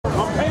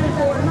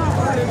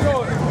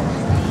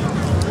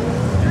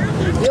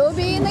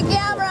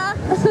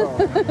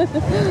Oh,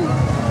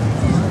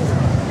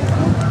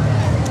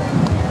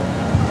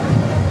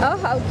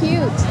 how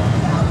cute.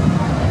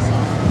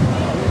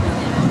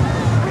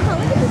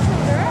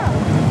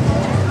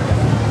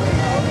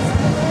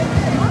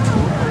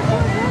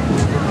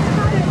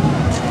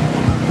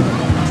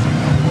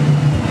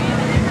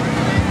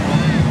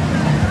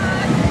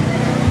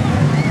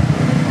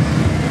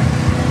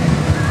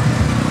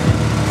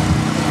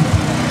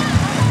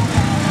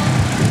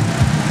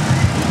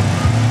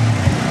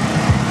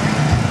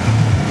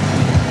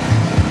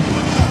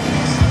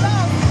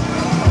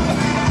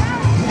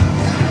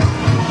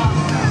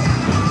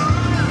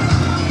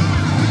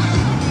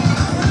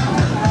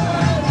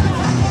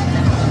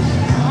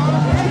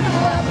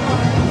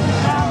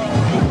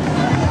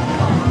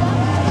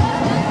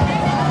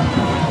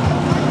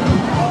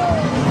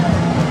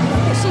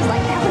 She's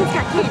like, that one's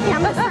got candy. I'm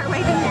gonna start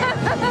waving that.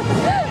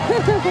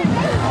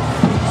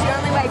 She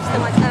only waves so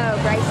much. Oh,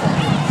 bracelet.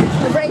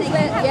 The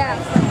bracelet, yeah.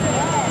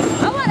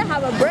 I want to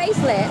have a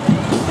bracelet.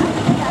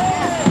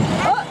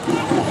 Oh.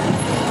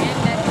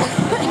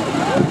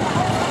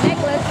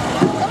 Necklace.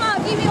 Come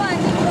on, give me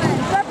one, give me one.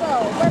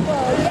 Purple,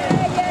 purple.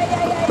 Yeah, yeah, yeah,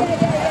 yeah, yeah, yeah,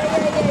 yeah, yeah, yeah.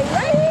 Right here,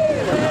 right here.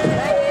 Yay.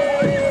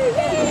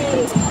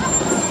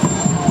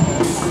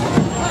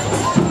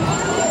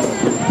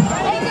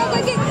 Hey, go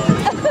quick.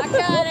 I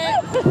got it.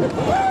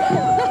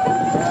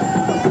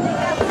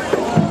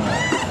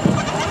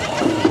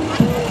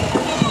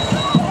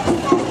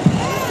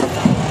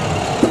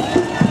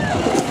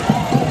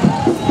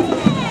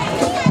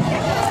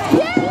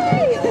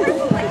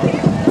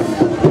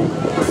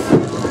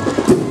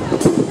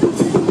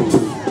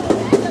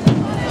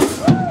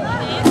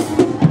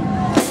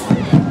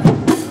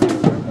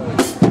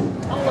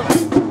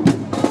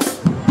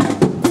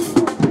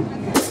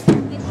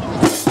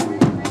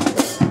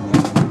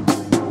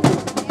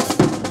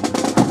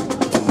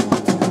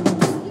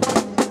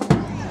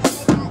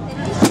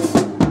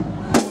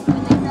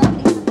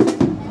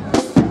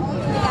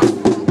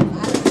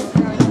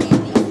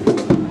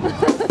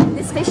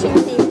 This fishing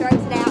team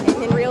throws it out and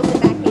then reels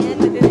it back in,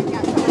 but then they've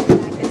got someone in the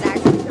back that's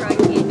actually throwing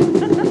candy.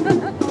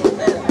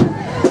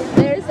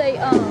 There's a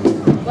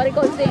what do you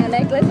call it, a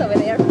necklace over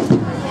there.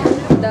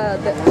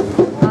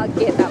 I'll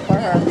get that for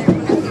her.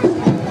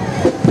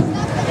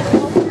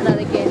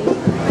 Another candy.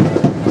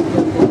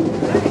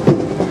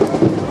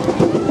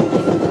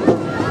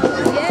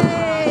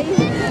 Yay!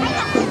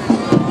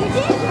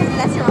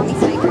 That's your mommy's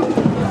favorite.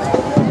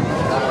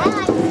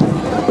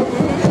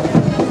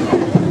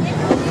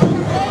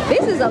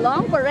 This is a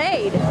long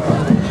parade.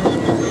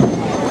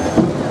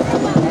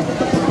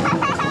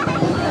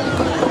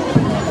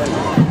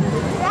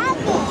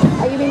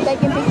 Are you been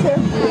taking pictures?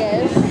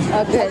 Yes.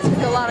 Oh, good.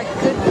 Took a lot of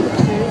good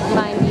pictures,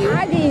 mind you.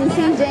 I didn't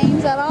see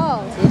James at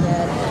all.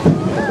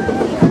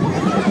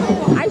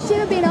 I should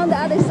have been on the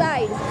other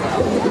side.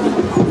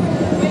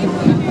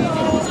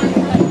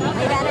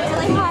 They got it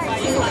really hard.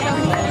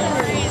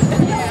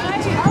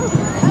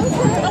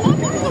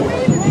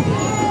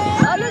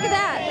 Oh, look at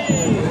that.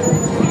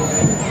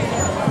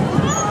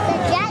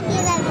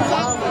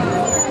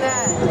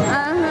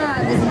 Uh-huh.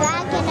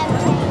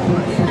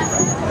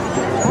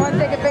 I want to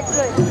take a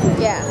picture.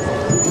 Yeah.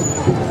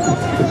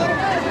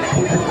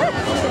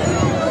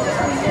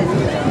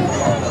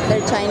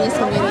 They're Chinese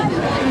community.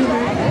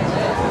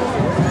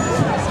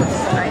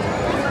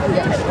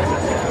 Yeah.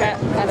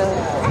 I don't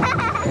know.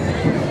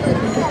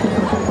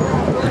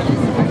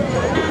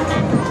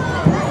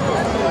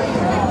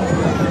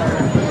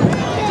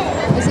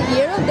 Is it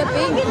Year of the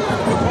Pig?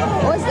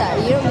 What's that?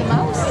 Year of the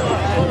Mouse?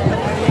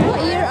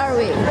 What year are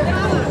we?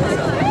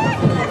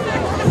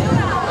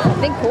 I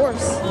think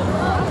horse.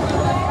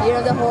 Year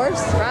of the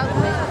Horse?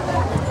 Probably.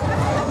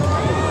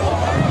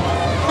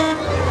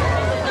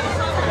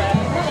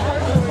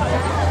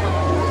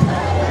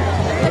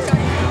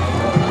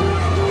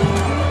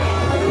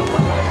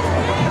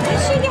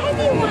 She gave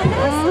you one.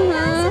 That was so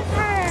nice of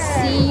her.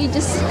 See, you're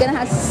just gonna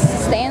have to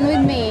stand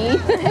with me.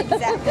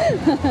 Exactly.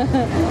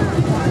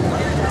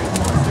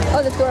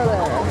 Oh, the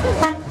twirler.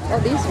 Oh,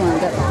 this one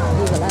that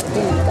leave a lot of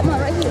things. Come on,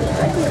 right here,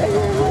 right here, right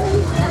here.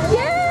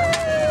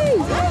 Yay!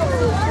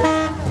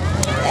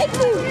 Thank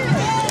you.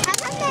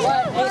 Whoa.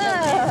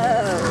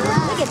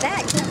 Look at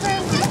that.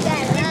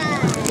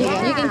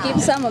 You can keep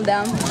some of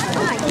them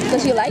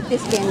because you like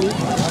this candy.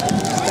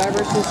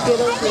 Starburst and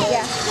Skittles,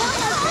 yeah.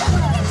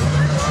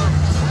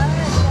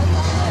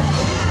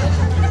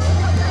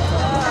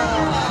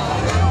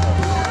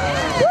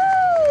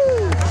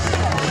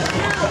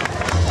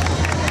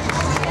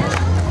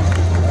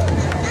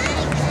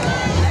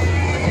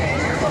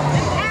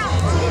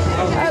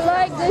 I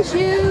like the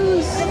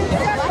shoes.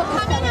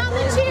 Coming on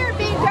the cheer,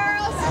 big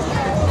girls.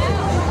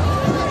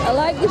 I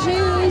like the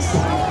shoes.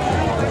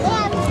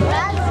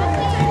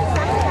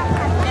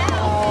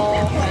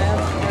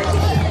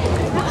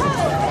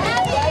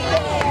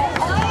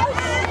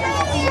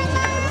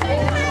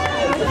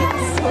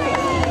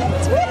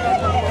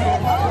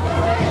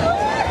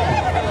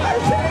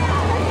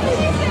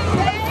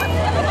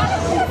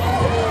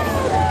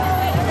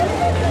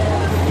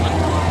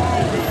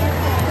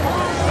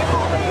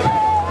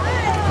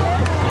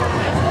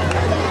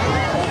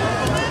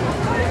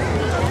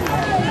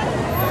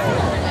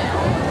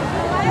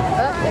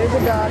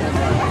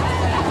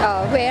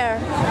 Where?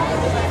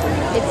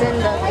 It's in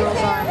the girl's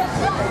arms.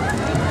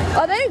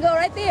 Oh, there you go,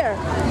 right there.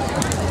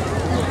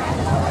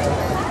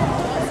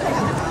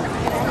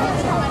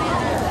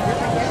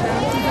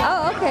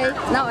 Oh, okay.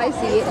 Now I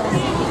see it.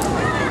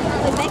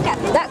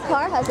 That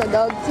car has a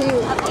dog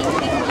too.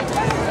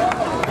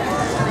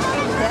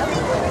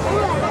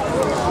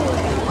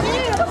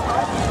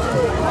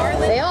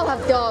 They all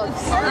have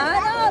dogs. I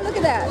know, look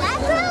at that.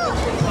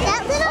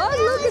 Oh,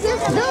 look at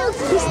this dog.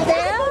 He's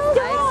there.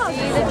 I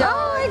see the dog.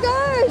 Oh my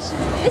gosh.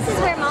 This is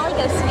where Molly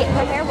goes to get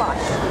her hair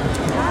washed.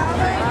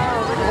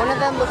 One of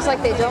them looks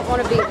like they don't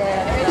want to be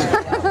there.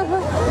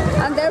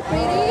 And they're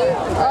pretty.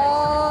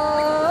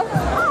 Oh,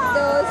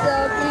 those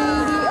are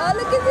pretty. Oh,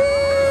 look at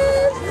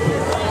this.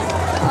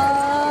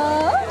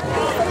 Oh.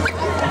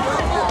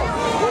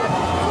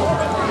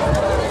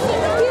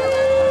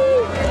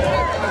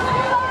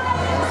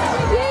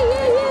 Yay.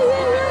 Yay.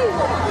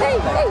 Hey.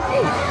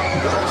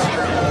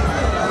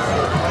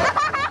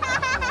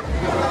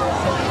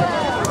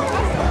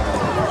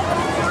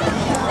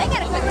 They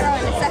gotta quit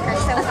throwing the sucker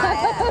so high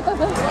up.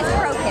 It's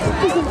broken.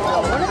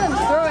 One of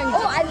them's throwing.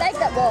 Oh, I like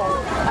that ball.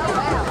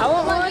 I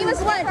want one. Give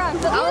us one. Give I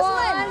us want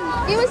one.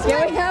 one. Give us Can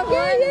one. we have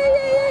Yeah.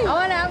 I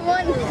want to have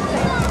one.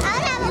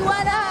 You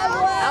wanna have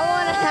one? I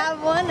want to have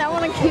one. I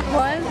want to keep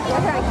one.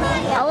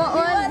 I want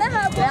one. wanna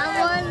have Can I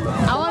have one.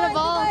 I want a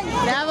ball.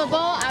 Can I have a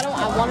ball?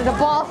 I wanted a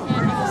ball.